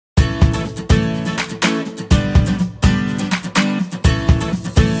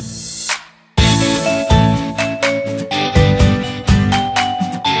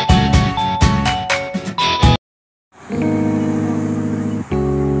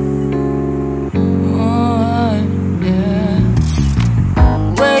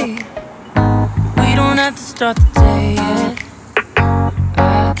start the day yet.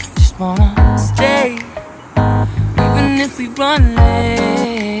 I just wanna stay, even if we run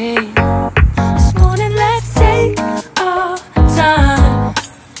late. This morning, let's take our time.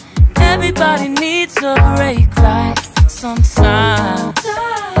 Everybody needs a break, right? Sometimes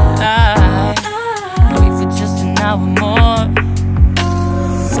I wait for just an hour more.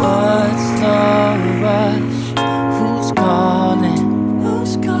 What's the rush? Who's calling?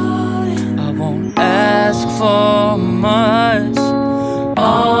 Who's calling? I won't ask for much.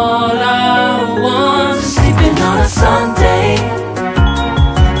 All I want is sleeping on a Sunday.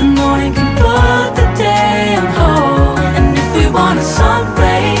 The morning can put the day on hold. And if we want a sun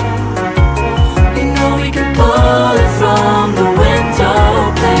ray, we know we can pull it from the window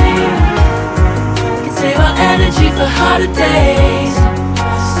pane. We can save our energy for harder days.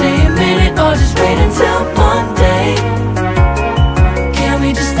 Stay a minute or just wait until Monday. Can we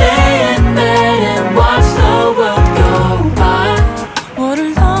just stay in bed and watch the world go by? What a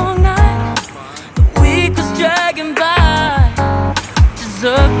long night, the week was dragging by.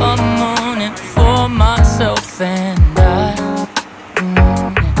 Deserve a morning for myself and I.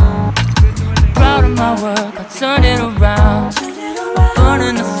 Proud of my work, I turned it around.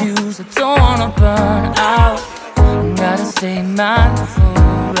 Burning the fuse, I don't wanna burn out. Gotta stay mindful,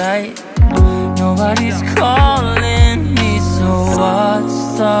 right? Nobody's calling me, so what's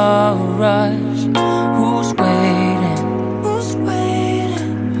the rush? Who's waiting? Who's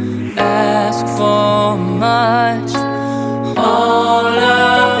waiting? Ask for much. All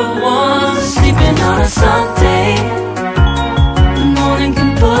I want is sleeping on a Sunday. The morning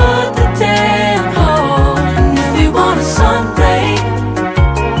can put the day on hold. And if we want a sun ray,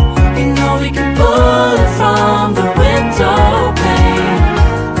 you know we can pull it from the window pane.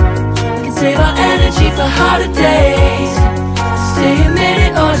 We can save our energy for harder days. Stay a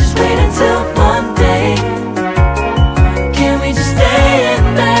minute or just wait until Monday. Can we just stay in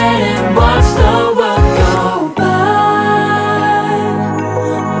bed and watch the world go by?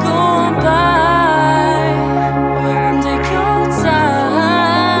 Go on by and take your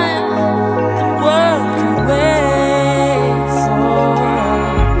time. The world can wait for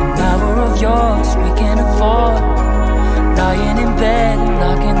an hour of yours we can afford. Lying in bed and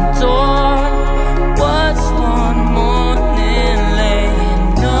locking the door. What's one morning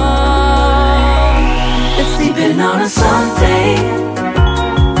laying up? They're sleeping on a Sunday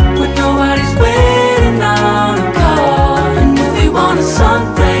when nobody's waiting on a call. And if we want a sun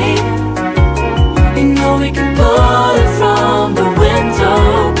ray, you know we can pull it from the window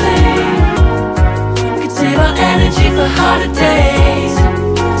pane. We can save our energy for harder days.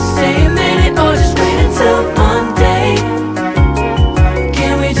 Stay a minute or just wait until Monday.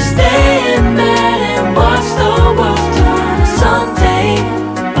 Can we just stay in bed and watch the world turn to Sunday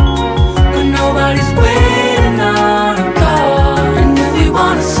when nobody's waiting on a call? And if we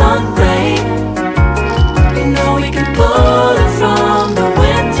want a sun ray, you know we can pull it from the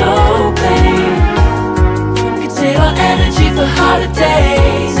window pane. We can save our energy for harder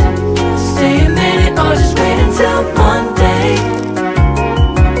days. Stay a minute or just wait until Monday.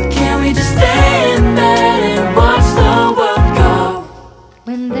 Can we just stay in bed and watch the world go?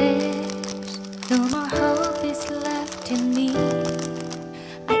 When there's no more hope is left in me,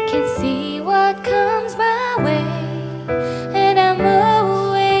 I can see what comes my way, and I'm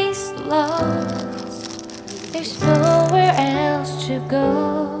always lost. There's nowhere else to go.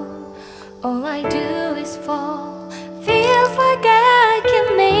 All I do is fall. Feels like I can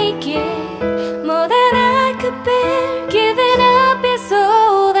make it more than I could bear. Giving up is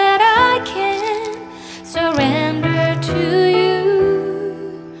all that I can surrender to you.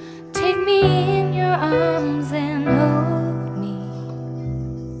 Take me in your arms and hold me.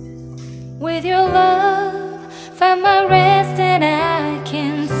 With your love, find my rest and I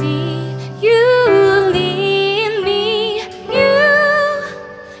can see you lead me.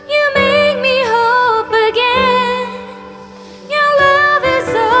 You make me hope again. Your love is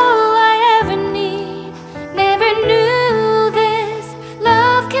all I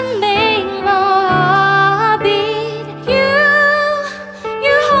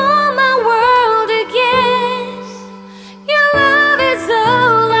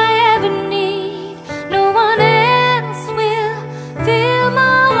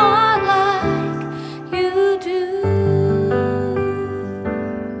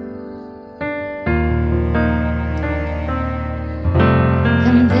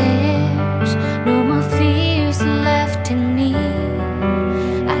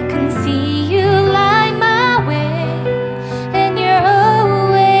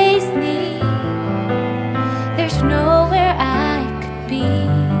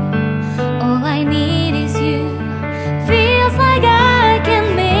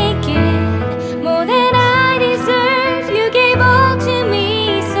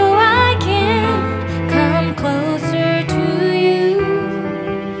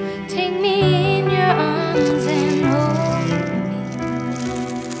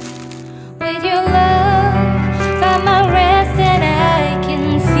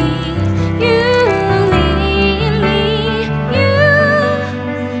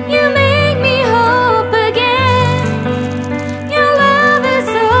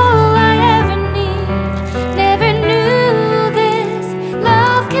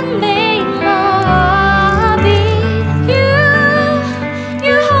can make my heart beat.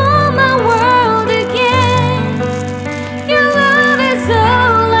 You hold my world again. Your love is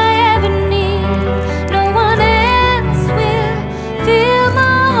all I ever need. No one else will fill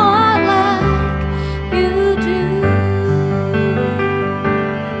my heart like you do.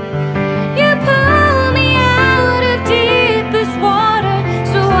 You pull me out of deepest water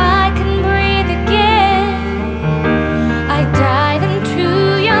so I can breathe again. I dive into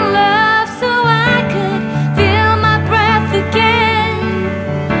your love so I could feel my breath again.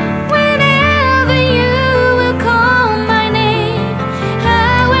 Whenever you will call my name,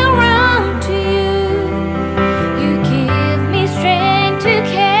 I will run to you. You give me strength to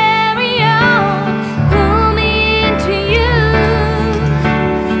carry on. Pull me into you.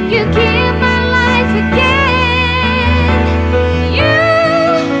 You give my life again.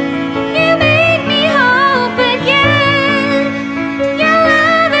 You make me hope again. Your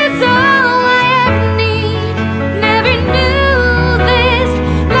love is all I ever need. Never knew this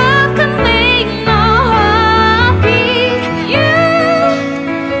love could make my heart beat.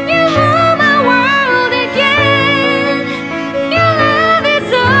 You hold my world again. Your love is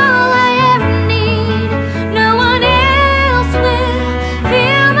all I ever need. No one else will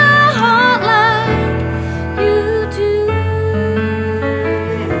fill my heart like you do.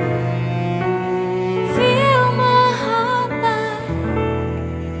 Fill my heart like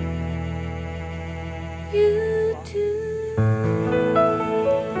you do.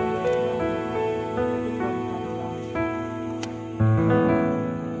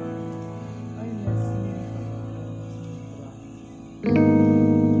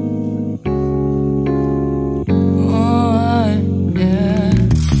 Oh, yeah.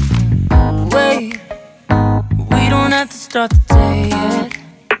 Wait, we don't have to start the day yet.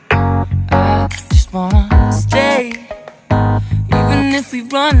 I just wanna stay, even if we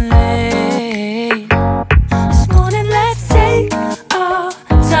run late. This morning, let's take our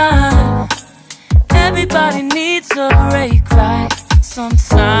time. Everybody needs a break, right?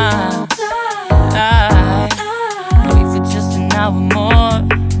 Sometimes I wait for just an hour more.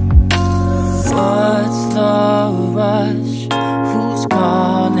 What's the rush? Who's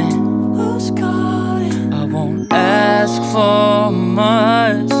calling? Who's calling? I won't ask for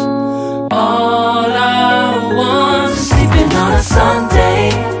much. All I want is sleeping on a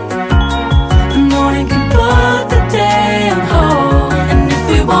Sunday. The morning can put the day on hold. And if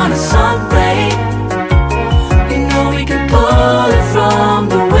we want a sun ray, we know we can pull it from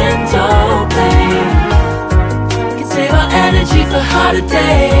the window pane. We can save our energy for harder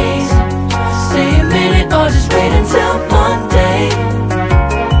days. Stay a minute or just wait until Monday.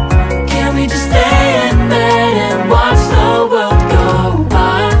 Can we just stay in bed and watch the world go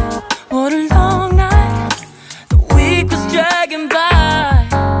by? What a long night, the week was dragging by.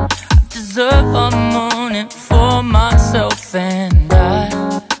 I deserve a morning for myself and I.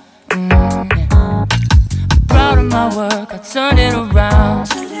 I'm proud of my work, I turned it around.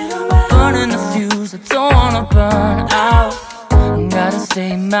 Burning the fuse, I don't wanna burn out. Gotta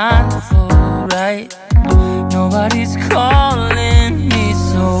stay mindful, right? Nobody's calling me,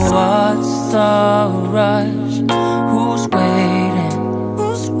 so what's the rush? Who's waiting?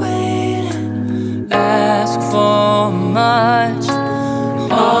 Who's waiting? Ask for much.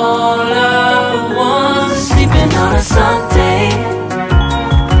 All I want is sleeping on a Sunday.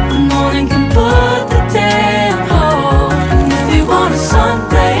 The morning can put the day on hold. And if we want a sun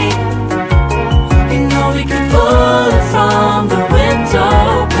ray, you know we can pull it from the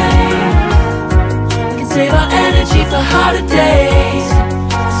window pane. We can save our energy for harder days.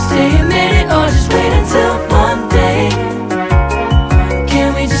 Stay a minute or just wait until Monday. Can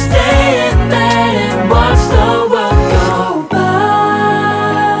we just stay in bed and watch the world go by?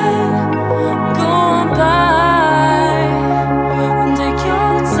 Go on by and take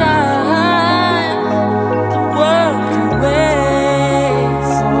your time. The world can wait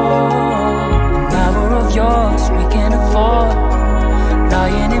for an hour of yours we can afford.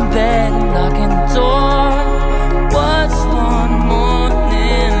 Lying in bed and locking the door. What's one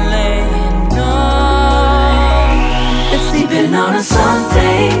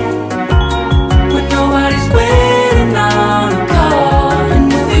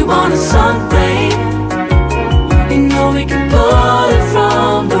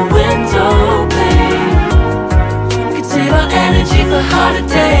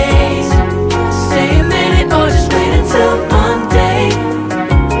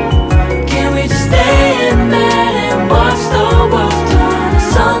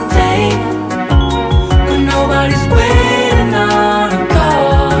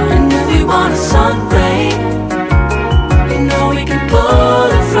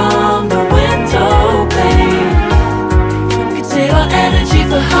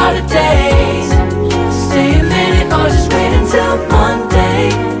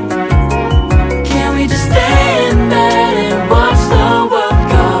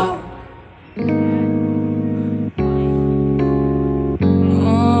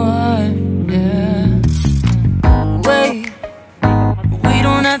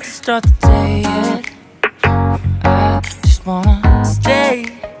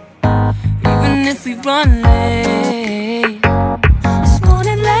if we run late this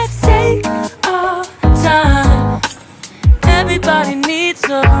morning, let's take our time. Everybody needs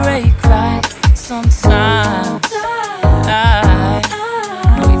a break, right? Sometimes I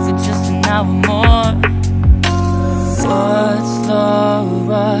wait for just an hour more. What's the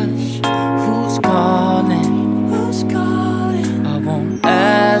rush? Who's calling? Who's calling? I won't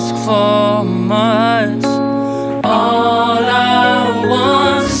ask for much. All I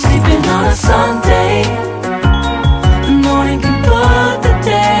want is sleeping on a Sunday. The morning can put the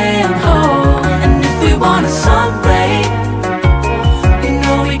day on hold. And if we want a sun ray, you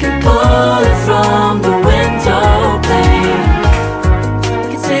know we can pull it from the window pane. We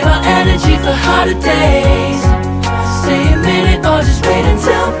can save our energy for hotter days. Stay a minute or just wait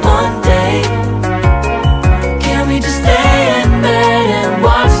until Monday. Can we just stay in bed and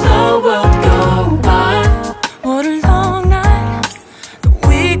watch the world go by? What a long night, the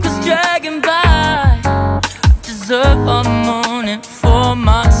week was dragging by. I deserve a morning for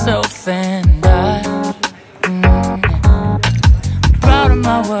myself and I. Proud of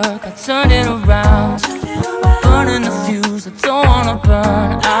my work, I turned it around. Burning the fuse, I don't wanna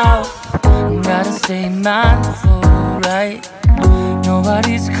burn out. Gotta stay mindful, right?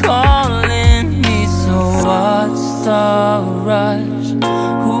 Nobody's calling me, so what's the rush?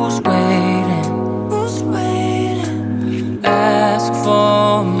 Who's waiting? Who's waiting? Ask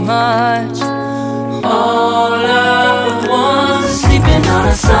for much. All I want is sleeping on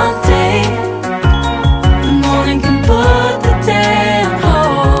a Sunday.